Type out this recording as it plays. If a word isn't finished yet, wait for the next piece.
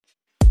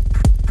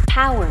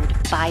Powered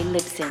by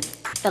Libsyn,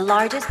 the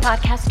largest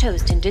podcast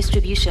host and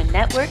distribution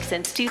network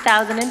since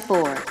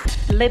 2004.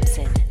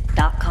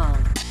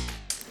 Libsyn.com.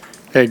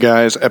 Hey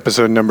guys,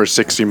 episode number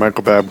 60,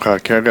 Michael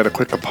Babcock here. I got a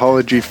quick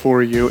apology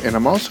for you, and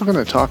I'm also going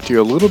to talk to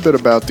you a little bit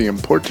about the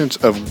importance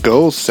of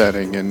goal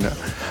setting and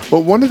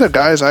what one of the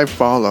guys I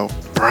follow,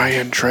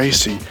 Brian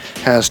Tracy,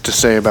 has to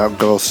say about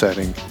goal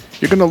setting.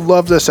 You're going to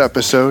love this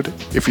episode.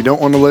 If you don't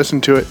want to listen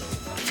to it,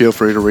 feel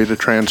free to read a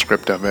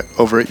transcript of it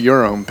over at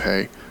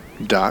yourownpay.com.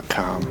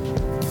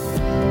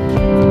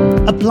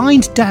 A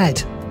blind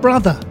dad,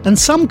 brother, and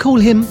some call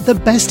him the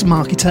best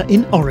marketer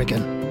in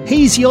Oregon.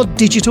 He's your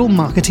digital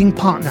marketing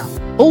partner,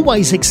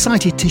 always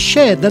excited to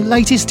share the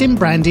latest in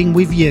branding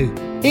with you.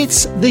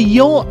 It's the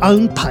Your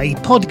Own Pay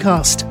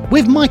podcast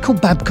with Michael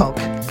Babcock.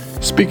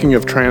 Speaking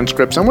of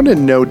transcripts, I want to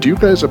know, do you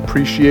guys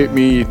appreciate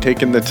me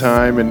taking the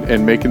time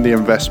and making the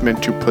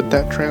investment to put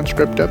that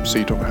transcript up so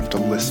you don't have to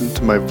listen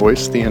to my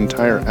voice the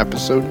entire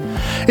episode?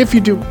 If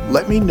you do,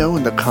 let me know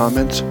in the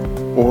comments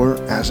or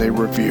as a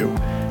review,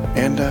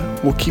 and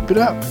we'll keep it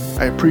up.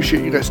 I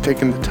appreciate you guys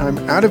taking the time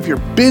out of your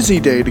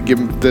busy day to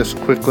give this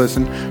quick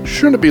listen.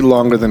 Shouldn't be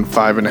longer than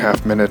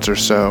 5.5 minutes or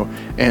so,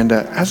 and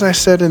as I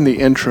said in the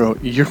intro,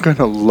 you're going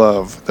to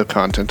love the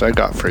content I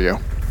got for you.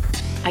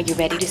 Are you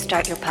ready to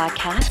start your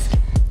podcast?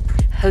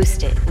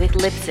 Host it with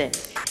Libsyn,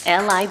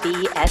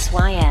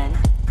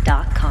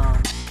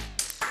 Libsyn.com.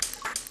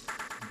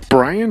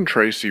 Brian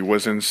Tracy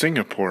was in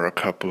Singapore a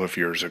couple of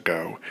years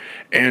ago,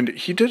 and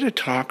he did a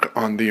talk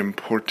on the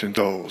important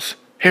goals.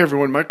 Hey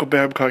everyone, Michael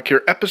Babcock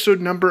here, episode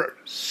number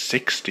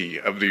 60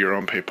 of the Your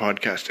Own Pay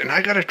podcast, and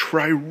I gotta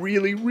try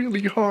really,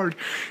 really hard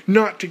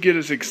not to get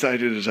as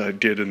excited as I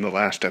did in the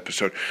last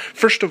episode.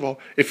 First of all,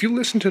 if you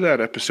listened to that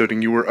episode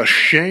and you were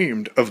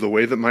ashamed of the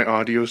way that my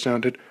audio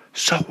sounded,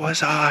 so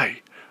was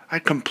I. I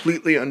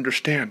completely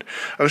understand.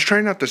 I was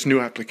trying out this new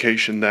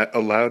application that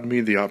allowed me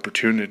the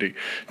opportunity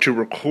to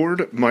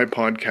record my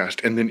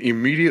podcast and then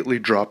immediately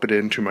drop it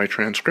into my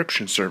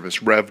transcription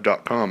service,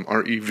 rev.com,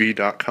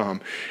 rev.com,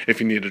 if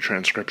you need a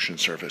transcription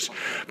service.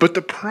 But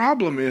the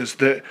problem is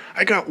that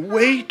I got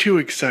way too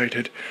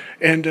excited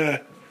and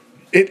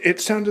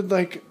it sounded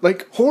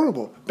like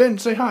horrible. Ben,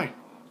 say hi.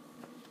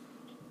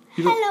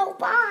 Hello,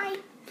 bye.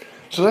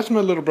 So that's my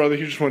little brother.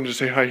 He just wanted to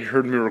say hi. He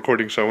heard me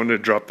recording, so I wanted to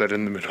drop that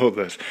in the middle of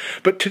this.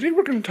 But today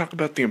we're going to talk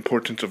about the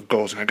importance of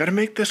goals, and I got to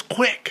make this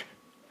quick.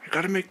 I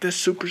got to make this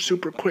super,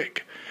 super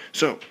quick.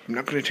 So I'm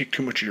not going to take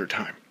too much of your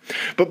time.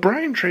 But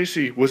Brian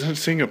Tracy was in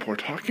Singapore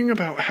talking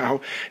about how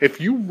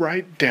if you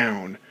write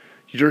down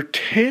your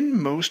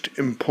 10 most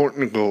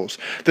important goals,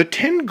 the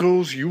 10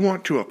 goals you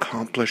want to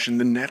accomplish in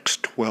the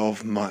next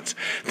 12 months,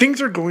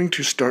 things are going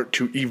to start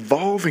to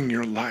evolve in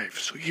your life.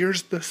 So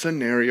here's the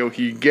scenario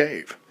he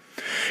gave.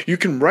 You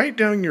can write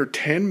down your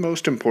 10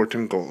 most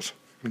important goals,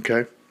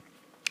 okay?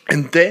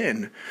 And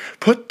then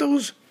put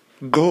those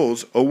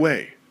goals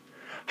away.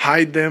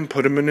 Hide them,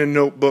 put them in a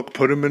notebook,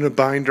 put them in a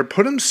binder,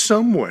 put them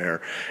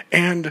somewhere,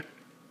 and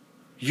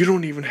you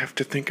don't even have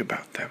to think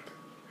about them.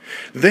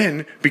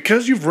 Then,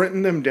 because you've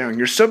written them down,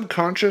 your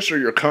subconscious or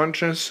your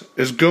conscious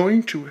is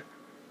going to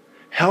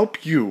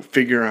help you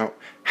figure out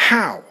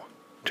how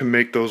to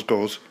make those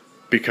goals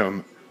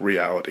become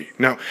reality.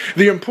 Now,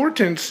 the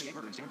importance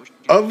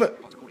of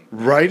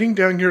writing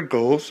down your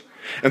goals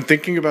and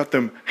thinking about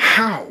them,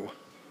 how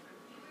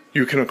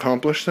you can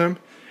accomplish them,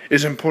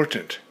 is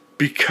important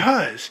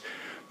because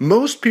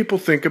most people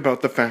think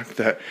about the fact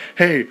that,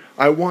 hey,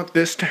 I want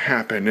this to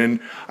happen and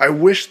I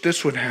wish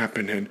this would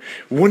happen and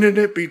wouldn't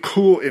it be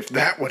cool if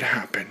that would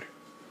happen?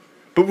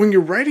 But when you're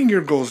writing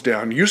your goals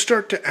down, you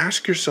start to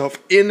ask yourself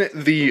in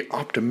the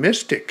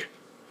optimistic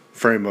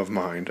frame of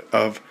mind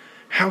of,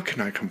 how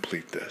can I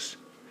complete this?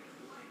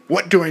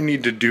 What do I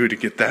need to do to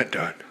get that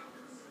done?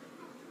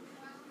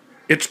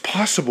 It's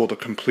possible to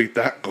complete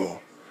that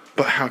goal,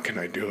 but how can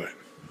I do it?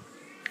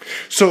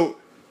 So,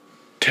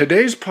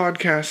 today's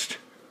podcast,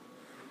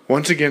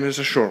 once again, is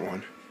a short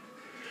one.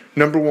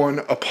 Number one,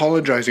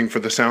 apologizing for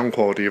the sound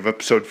quality of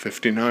episode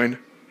 59.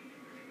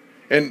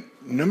 And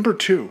number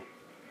two,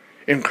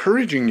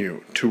 encouraging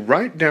you to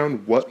write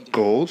down what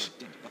goals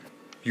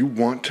you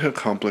want to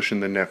accomplish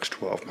in the next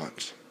 12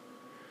 months.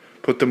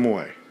 Put them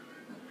away.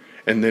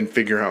 And then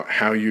figure out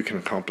how you can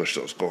accomplish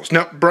those goals.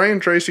 Now, Brian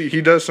Tracy,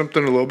 he does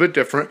something a little bit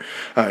different.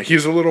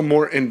 He's a little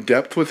more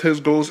in-depth with his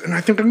goals, and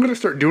I think I'm going to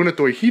start doing it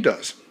the way he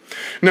does.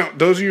 Now,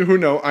 those of you who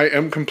know, I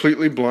am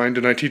completely blind,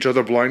 and I teach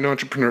other blind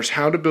entrepreneurs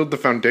how to build the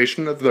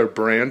foundation of their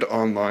brand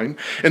online,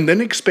 and then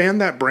expand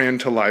that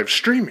brand to live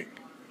streaming.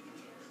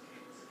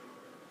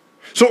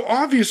 So,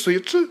 obviously,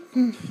 it's a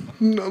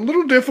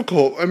little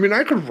difficult. I mean,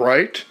 I could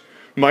write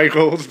my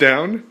goals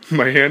down.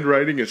 My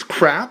handwriting is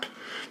crap.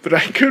 But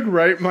I could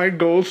write my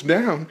goals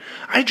down.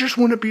 I just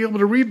wouldn't be able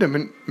to read them,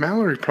 and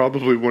Mallory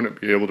probably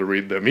wouldn't be able to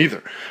read them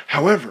either.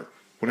 However,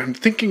 what I'm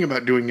thinking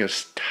about doing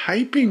is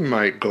typing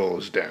my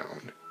goals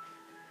down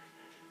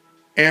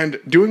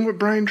and doing what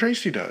Brian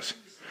Tracy does.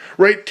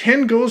 Write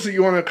 10 goals that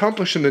you want to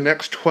accomplish in the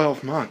next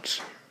 12 months.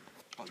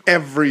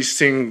 Every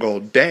single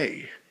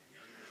day.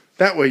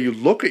 That way you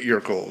look at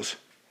your goals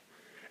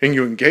and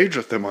you engage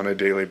with them on a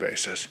daily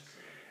basis,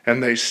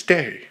 and they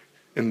stay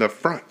in the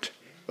front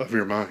of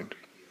your mind.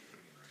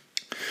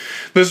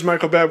 This is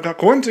Michael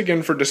Babcock once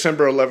again for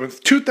December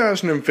 11th,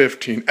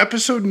 2015,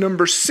 episode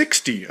number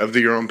 60 of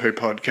the Your Own Pay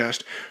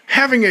podcast,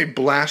 having a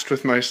blast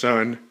with my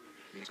son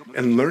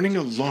and learning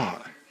a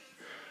lot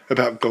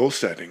about goal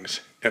settings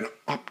and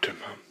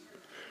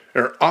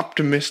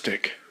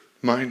optimistic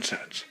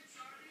mindsets.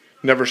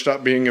 Never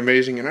stop being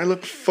amazing, and I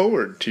look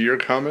forward to your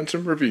comments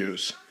and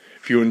reviews.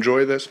 If you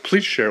enjoy this,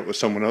 please share it with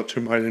someone else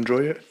who might enjoy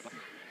it.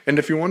 And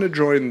if you want to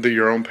join the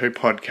Your Own Pay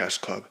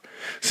podcast club,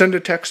 send a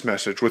text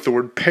message with the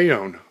word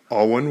PAYOWN,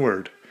 all one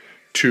word,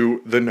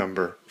 to the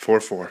number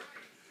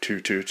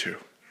 44222.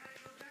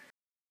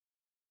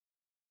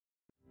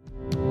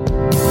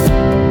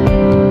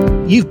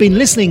 You've been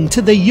listening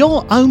to the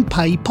Your Own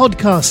Pay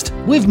podcast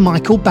with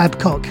Michael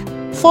Babcock.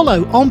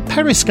 Follow on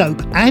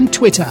Periscope and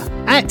Twitter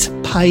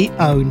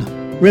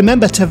 @PayOwn.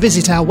 Remember to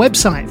visit our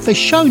website for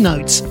show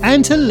notes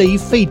and to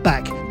leave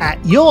feedback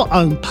at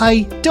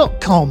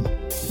yourownpay.com.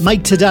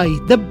 Make today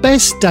the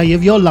best day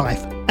of your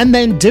life and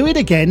then do it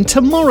again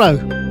tomorrow.